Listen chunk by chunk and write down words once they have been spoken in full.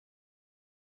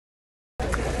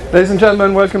Ladies and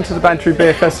gentlemen, welcome to the Bantry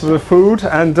Bay Festival of Food,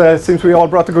 and it seems we all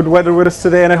brought the good weather with us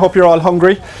today, and I hope you're all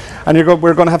hungry and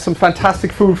we're going to have some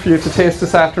fantastic food for you to taste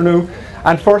this afternoon.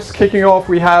 And first, kicking off,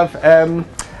 we have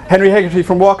Henry Hegarty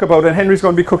from Walkabout, and Henry's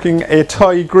going to be cooking a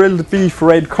Thai grilled beef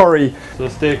red curry. So the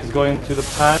steak is going to the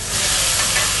pan.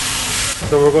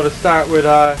 So we're going to start with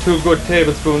 2 good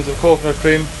tablespoons of coconut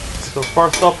cream. So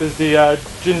first up is the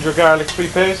ginger garlic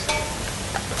pre-paste.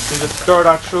 You just stir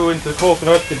that through into the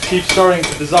coconut and keep stirring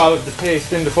to dissolve the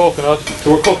paste in the coconut.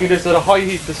 So we're cooking this at a high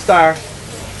heat to start,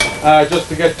 just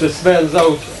to get the smells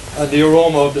out and the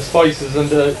aroma of the spices, and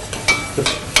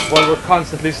while we're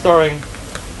constantly stirring,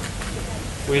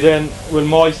 we then will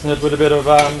moisten it with a bit of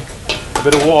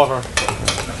water.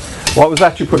 What was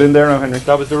that you put in there now, Henry?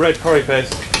 That was the red curry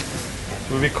paste.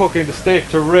 We'll be cooking the steak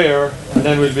to rare, and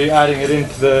then we'll be adding it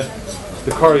into the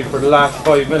curry for the last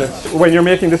 5 minutes. When you're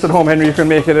making this at home, Henry, you can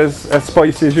make it as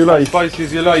spicy as you like. As spicy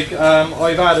as you like.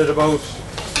 I've added about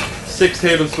 6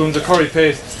 tablespoons of curry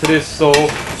paste to this, so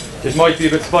it might be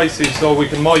a bit spicy, so we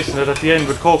can moisten it at the end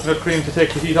with coconut cream to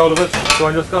take the heat out of it. So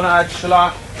I'm just going to add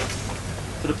shallot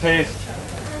to the paste.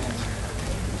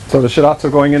 So the shallots are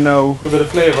going in now. A bit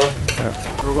of flavour.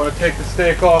 Yeah. We're going to take the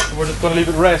steak off, and we're just going to leave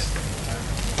it rest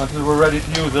until we're ready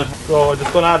to use it. So I'm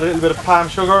just going to add a little bit of palm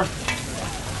sugar,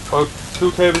 about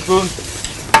 2 tablespoons.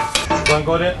 So I'm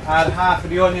going to add half of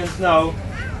the onions now,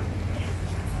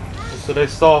 just so they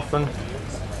soften.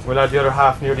 We'll add the other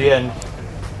half near the end.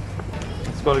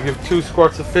 It's going to give 2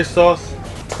 squirts of fish sauce.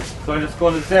 So I'm just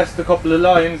going to zest a couple of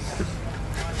limes,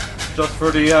 just for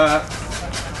the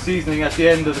seasoning at the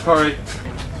end of the curry.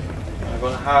 I'm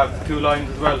going to have 2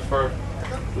 limes as well for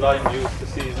lime juice to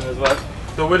season as well.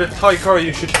 So with a Thai curry,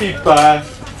 you should keep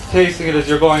tasting it as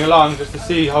you're going along, just to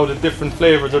see how the different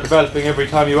flavours are developing every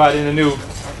time you add in a new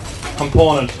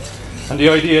component. And the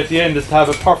idea at the end is to have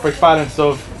a perfect balance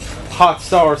of hot,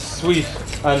 sour, sweet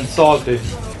and salty.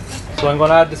 So I'm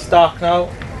going to add the stock now.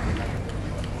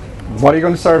 What are you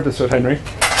going to serve this with, Henry?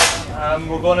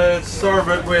 We're going to serve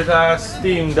it with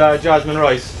steamed jasmine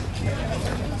rice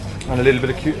and a little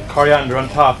bit of coriander on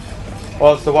top.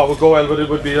 Also, what would go well with it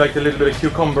would be like a little bit of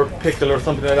cucumber pickle or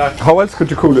something like that. How else could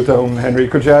you cool it down, Henry?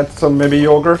 Could you add some maybe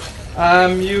yogurt?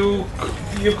 You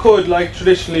could, like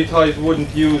traditionally Thais wouldn't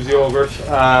use yogurt,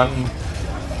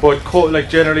 but like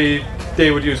generally they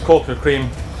would use coconut cream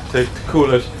to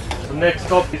cool it. So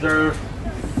next up, these are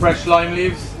fresh lime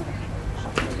leaves.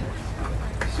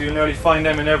 So you nearly find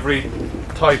them in every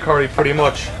Thai curry pretty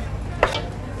much.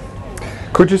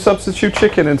 Could you substitute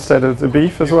chicken instead of the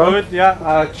beef as well? Could,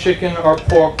 yeah. Chicken or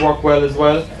pork work well as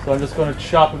well. So I'm just going to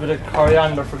chop a bit of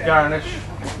coriander for garnish.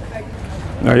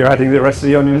 Now you're adding the rest of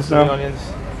the onions now? The onions.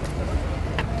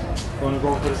 Going to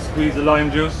go for a squeeze of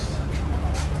lime juice.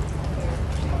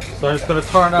 So I'm just going to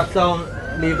turn that down,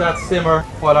 leave that simmer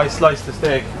while I slice the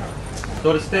steak.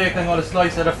 So the steak I'm going to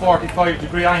slice at a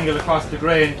 45-degree angle across the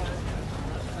grain.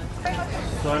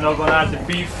 So I'm now going to add the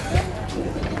beef.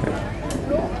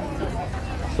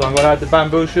 So I'm going to add the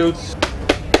bamboo shoots,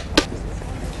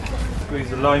 squeeze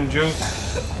the lime juice.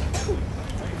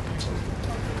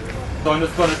 So I'm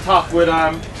just going to top with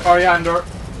coriander.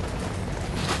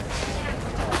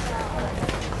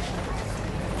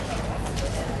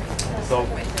 So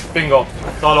bingo,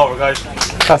 it's all over, guys.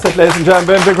 That's it, ladies and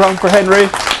gentlemen. Big round for Henry.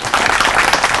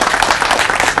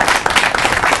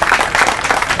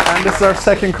 And this is our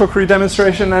second cookery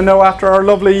demonstration, and now after our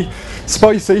lovely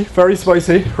spicy, very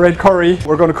spicy red curry,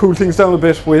 we're going to cool things down a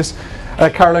bit with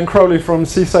Caroline Crowley from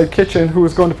Seaside Kitchen, who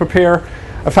is going to prepare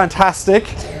a fantastic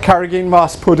carrageen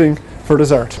moss pudding for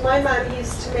dessert. My mum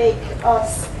used to make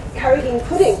us carrageen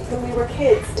pudding when we were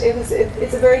kids.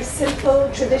 It's a very simple,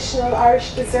 traditional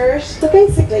Irish dessert. So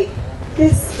basically,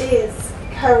 this is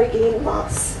carrageen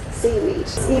moss seaweed.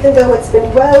 Even though it's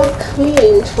been well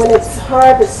cleaned when it's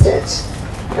harvested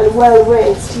and well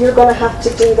rinsed, you're going to have to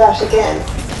do that again.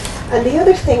 And the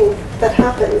other thing that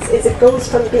happens is it goes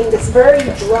from being this very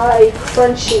dry,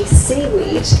 crunchy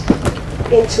seaweed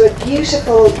into a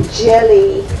beautiful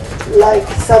jelly-like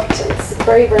substance,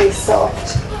 very, very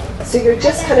soft. So you're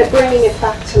just kind of bringing it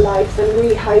back to life and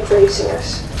rehydrating it.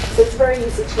 So it's very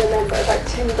easy to remember, about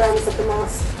 10 grams of the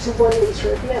moss to 1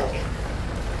 litre of milk.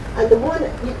 And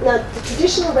now the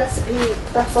traditional recipe,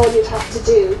 that's all you'd have to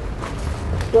do,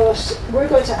 but we're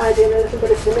going to add in a little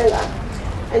bit of vanilla.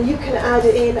 And you can add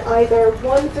in either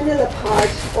 1 vanilla pod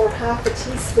or half a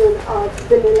teaspoon of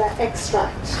vanilla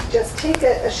extract. Just take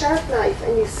a sharp knife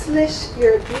and you slit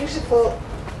your beautiful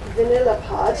vanilla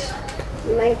pod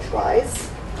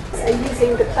lengthwise, and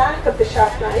using the back of the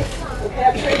sharp knife, okay,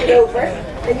 I've turned it over,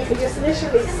 and you can just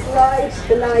literally slide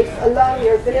the knife along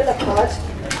your vanilla pod,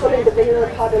 pulling the vanilla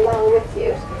pod along with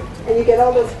you. and you get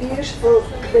all those beautiful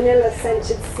vanilla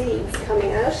scented seeds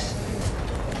coming out.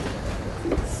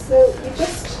 So you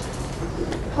just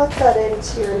pop that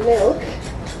into your milk,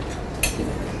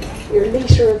 your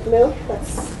litre of milk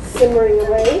that's simmering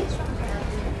away.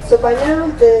 So by now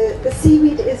the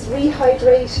seaweed is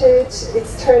rehydrated,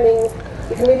 it's turning,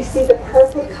 you can really see the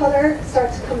purple colour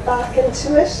start to come back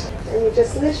into it, and you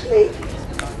just literally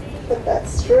put that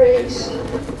straight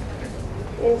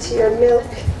into your milk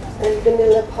and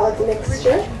vanilla pod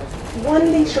mixture.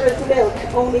 1 litre of milk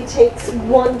only takes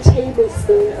 1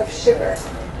 tablespoon of sugar.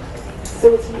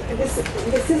 So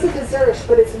this is a dessert,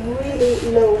 but it's really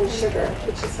low in sugar,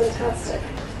 which is fantastic.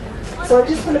 So I'm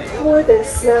just going to pour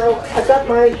this now. I've got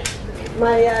my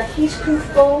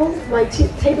heat-proof bowl, my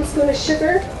tablespoon of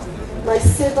sugar, my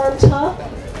sieve on top,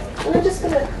 and I'm just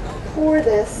going to pour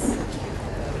this.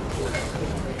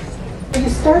 You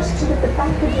start to with the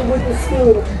back of the wooden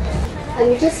spoon,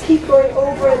 and you just keep going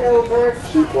over and over,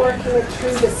 keep working it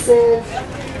through the sieve,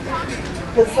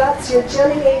 because that's your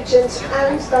gelling agent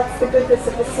and that's the goodness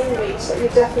of the seaweed that you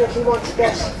definitely want to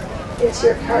get into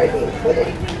your carrageen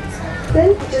pudding. Then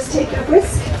you just take your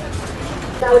whisk.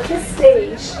 Now at this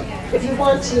stage, if you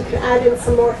want to, you can add in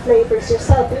some more flavours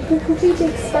yourself, but you can completely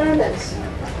experiment.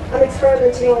 I'm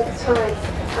experimenting all the time.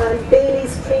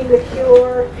 Bailey's cream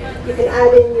liqueur, you can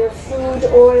add in your food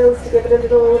oils to give it a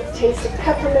little taste of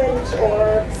peppermint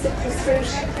or citrus fruit.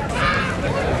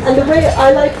 And the way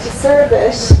I like to serve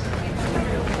it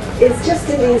is just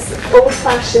in these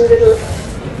old-fashioned little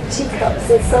teacups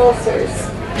and saucers.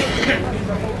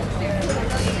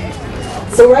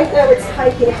 So right now it's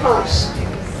piping hot,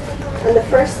 and the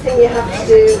first thing you have to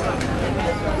do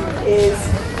is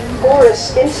pour it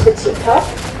into the teacup.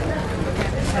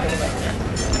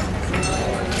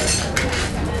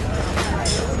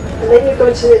 And then you're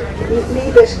going to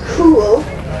leave it cool,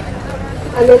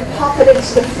 and then pop it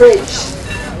into the fridge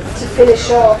to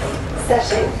finish off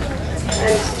setting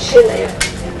and chilling.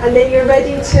 And then you're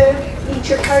ready to eat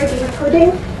your carrageen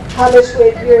pudding. Have it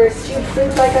with your stewed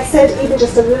fruit, like I said, even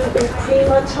just a little bit of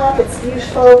cream on top, it's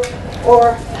beautiful,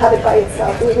 or have it by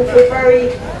itself. And you can feel very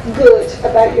good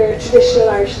about your traditional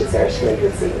Irish dessert made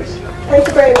with seaweed. Thank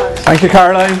you very much. Thank you,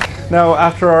 Caroline. Now,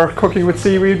 after our cooking with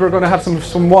seaweed, we're going to have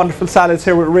some wonderful salads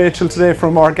here with Rachel today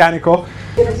from Organico.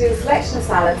 We're going to do a selection of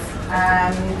salads.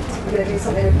 We're going to do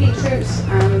something with beetroot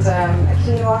and a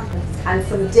quinoa and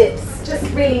some dips, just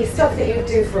really stuff that you would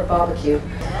do for a barbecue.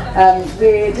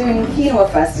 We're doing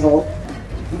quinoa first of all.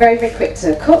 Very, very quick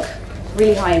to cook,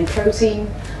 really high in protein.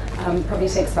 Probably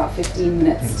takes about 15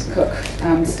 minutes to cook,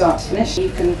 start to finish. You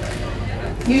can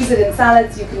use it in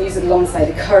salads, you can use it alongside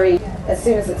a curry. As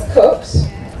soon as it's cooked,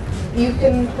 you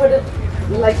can put a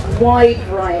wide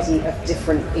variety of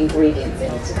different ingredients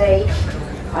in. Today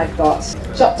I've got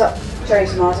chopped up cherry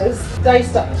tomatoes,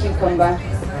 diced up cucumber.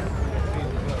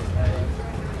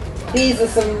 These are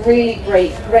some really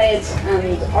great red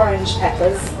and orange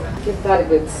peppers. Give that a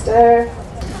good stir.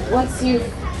 Once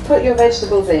you've put your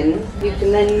vegetables in, you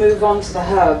can then move on to the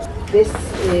herb. This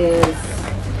is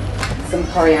some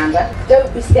coriander.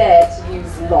 Don't be scared to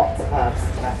use lots of herbs.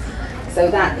 So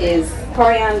that is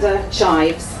coriander,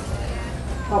 chives,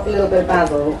 pop a little bit of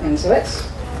basil into it.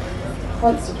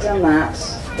 Once you've done that,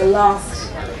 the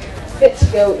last bit to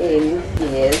go in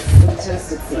is some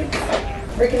toasted seeds.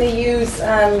 We're going to use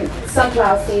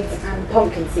sunflower seeds and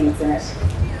pumpkin seeds in it.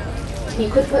 You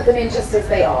could put them in just as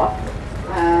they are,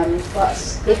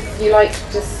 but if you like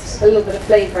just a little bit of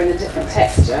flavour and a different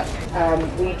texture,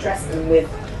 we dress them with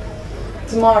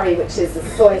tamari, which is a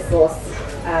soy sauce.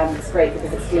 It's great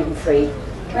because it's gluten-free.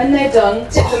 When they're done,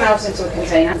 tip them out into a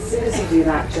container. As soon as you do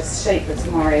that, just shake the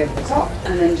tamari over the top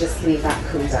and then just leave that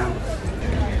cool down.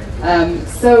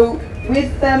 So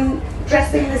with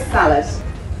dressing this salad,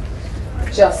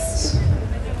 just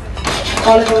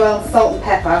olive oil, salt and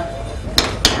pepper,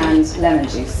 and lemon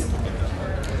juice.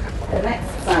 The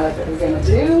next salad that we're going to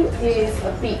do is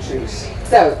a beetroot.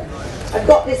 So I've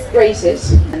got this grated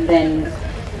and then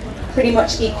pretty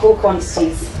much equal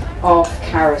quantities of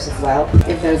carrot as well.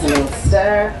 Give those a little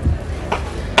stir.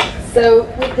 So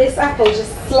with this apple,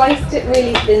 just sliced it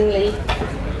really thinly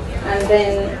and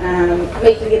then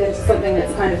making it into something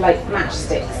that's kind of like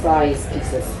matchstick size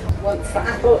pieces. Once the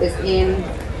apple is in,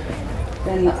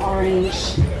 then the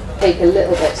orange, take a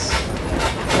little bit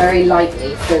very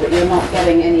lightly so that you're not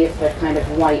getting any of the kind of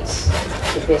white,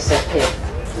 the bitter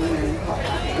pith. And then pop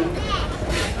that in.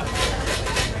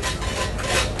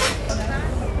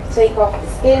 Take off the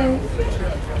skin,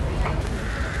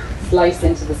 slice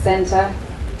into the centre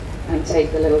and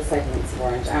take the little segments of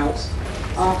orange out.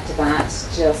 After that,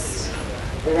 just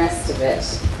the rest of it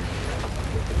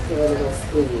give it a little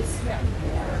squeeze.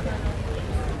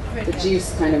 The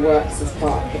juice kind of works as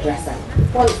part of the dressing.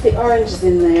 Once the orange is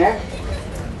in there,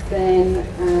 then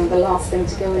the last thing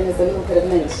to go in is a little bit of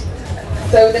mint.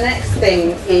 So the next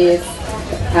thing is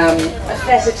a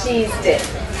feta cheese dip.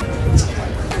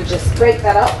 You just break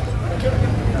that up.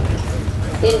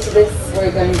 Into this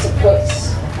we're going to put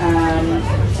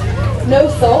no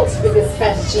salt, because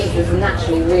feta cheese is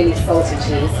naturally really salty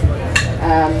cheese,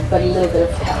 but a little bit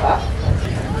of pepper.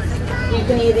 You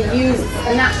can either use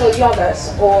a natural yogurt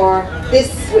or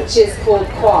this, which is called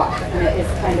quark, and it is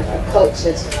kind of a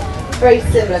cultured, very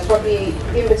similar, probably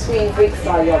in between Greek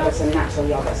style yogurt and natural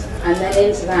yogurt. And then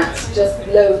into that, just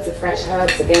loads of fresh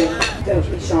herbs. Again, don't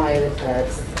be shy with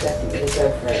herbs, definitely go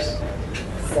for it.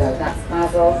 So that's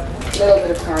basil, a little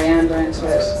bit of coriander into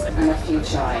it, and a few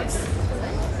chives.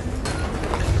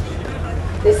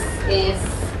 This is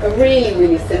a really,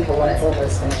 really simple one. It's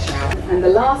almost finished now. And the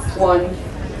last one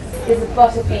is a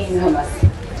butter bean hummus.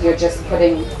 You're just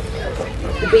putting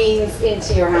the beans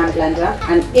into your hand blender,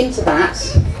 and into that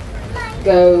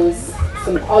goes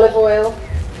some olive oil,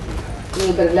 a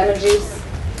little bit of lemon juice,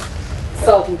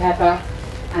 salt and pepper,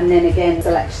 and then again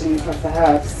selection of the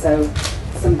herbs, so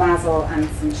some basil and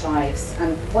some chives.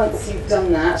 And once you've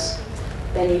done that,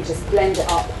 then you just blend it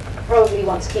up. Probably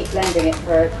want to keep blending it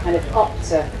for kind of up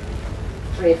to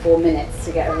 3 or 4 minutes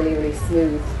to get a really, really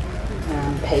smooth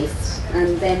paste,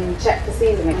 and then check the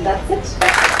seasoning, and that's it.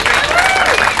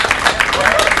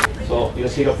 So you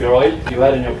just heat up your oil, you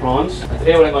add in your prawns, and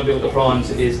today what I'm going to do with the prawns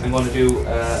is I'm going to do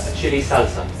a chili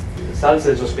salsa. The salsa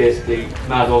is just basically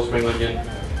tomato, spring onion,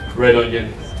 red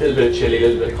onion, a little bit of chili, a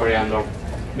little bit of coriander,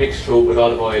 mixed through with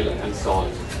olive oil and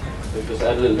salt. So just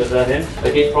add a little bit of that in.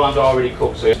 The heat prawns are already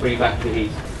cooked, so you bring it back to the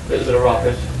heat. A little bit of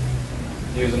rocket,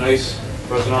 use a nice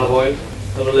virgin olive oil,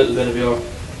 another little bit of your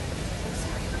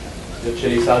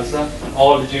chili salsa, and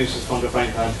all the juices from the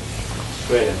frying pan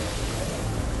straight in. A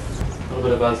little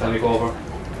bit of balsamic over.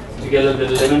 You get a little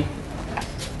bit of lemon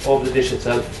over the dish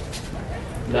itself.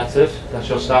 And that's it, that's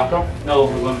your starter. Now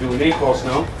we're going to do a main course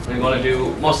now. We're going to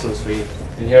do mussels for you.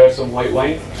 And here is some white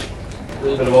wine, a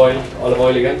little bit of oil, olive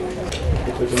oil again.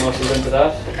 You put the mussels into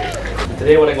that. And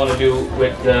today what I'm going to do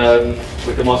with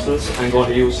the mussels, I'm going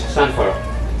to use sandfire.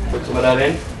 Put some of that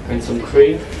in, and some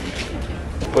cream.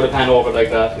 Put a pan over it like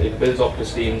that, it builds up the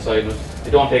steam inside it.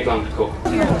 It don't take long to cook.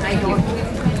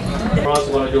 We're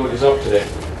also going to do a dessert today.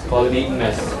 It's called an eaten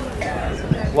mess.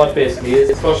 What basically is,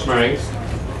 it's crushed meringues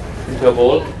into a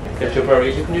bowl. Get your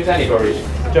berries, you can use any berries,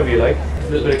 whichever you like. A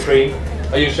little bit of cream.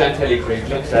 I use chantilly cream,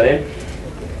 mix that in.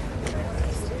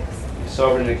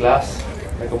 Serve it in a glass,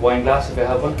 like a wine glass if you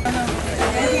have one.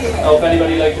 Now if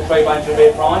anybody likes to try Bantry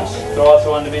baked prawns, they're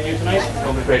also on the menu tonight.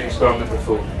 Don't be afraid to experiment with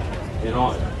food. You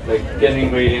know, like get the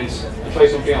ingredients and try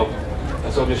something out.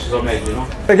 That's how dishes are made, you know.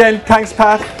 Again, thanks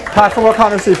Pat. Pat from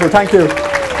O'Connor Seafood, thank you.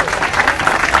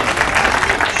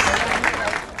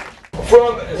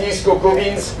 From these cocoa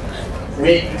beans,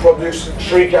 we produce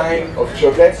 3 kinds of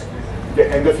chocolate.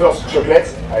 And the first chocolate,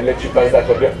 I'll let you pass that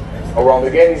around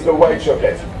again, is the white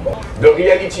chocolate. The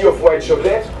reality of white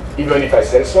chocolate, even if I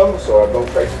sell some, so I don't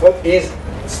try to spot, is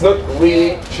it's not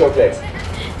really chocolate.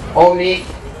 Only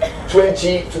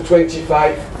 20 to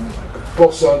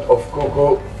 25% of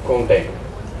cocoa content.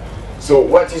 So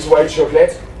what is white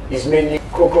chocolate? Is mainly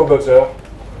cocoa butter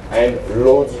and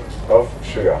loads of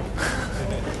sugar.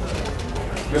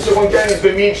 The second kind is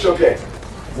the milk chocolate.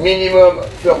 Minimum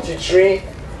 33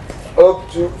 up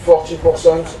to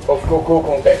 40% of cocoa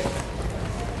content.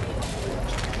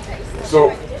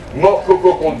 So more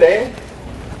cocoa content,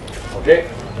 okay,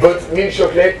 but milk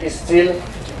chocolate is still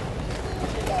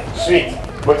sweet.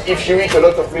 But if you eat a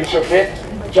lot of milk chocolate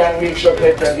can be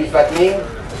fattening?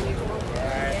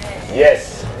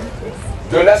 Yes.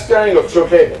 The last kind of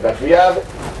chocolate that we have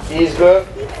is the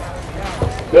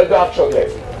dark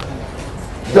chocolate.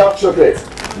 Dark chocolate,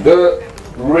 the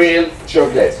real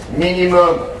chocolate.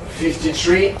 Minimum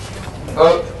 53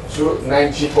 up to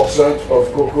 90%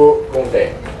 of cocoa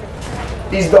content.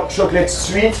 Is dark chocolate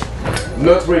sweet?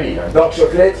 Not really. Dark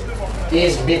chocolate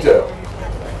is bitter.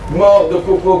 More the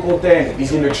cocoa content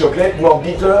is in the chocolate, more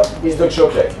bitter is the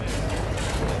chocolate.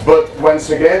 But once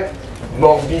again,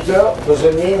 more bitter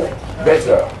doesn't mean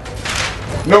better.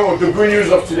 No, the good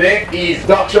news of today is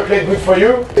dark chocolate good for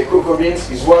you. The cocoa beans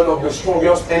is one of the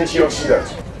strongest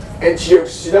antioxidants.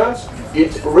 Antioxidants,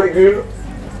 it regulates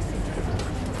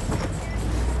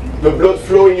the blood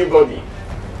flow in your body.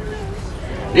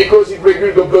 Because it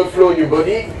regulates the blood flow in your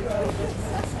body,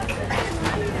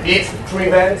 it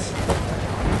prevents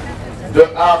the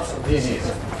heart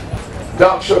disease.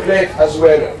 Dark chocolate as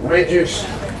well reduces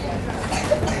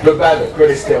the bad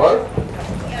cholesterol.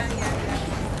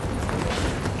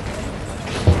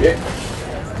 Okay?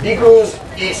 Because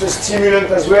it's a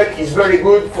stimulant as well, it's very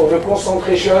good for the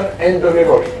concentration and the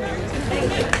memory.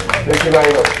 Thank you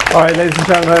very much. All right, ladies and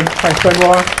gentlemen, thanks,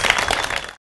 Benoit.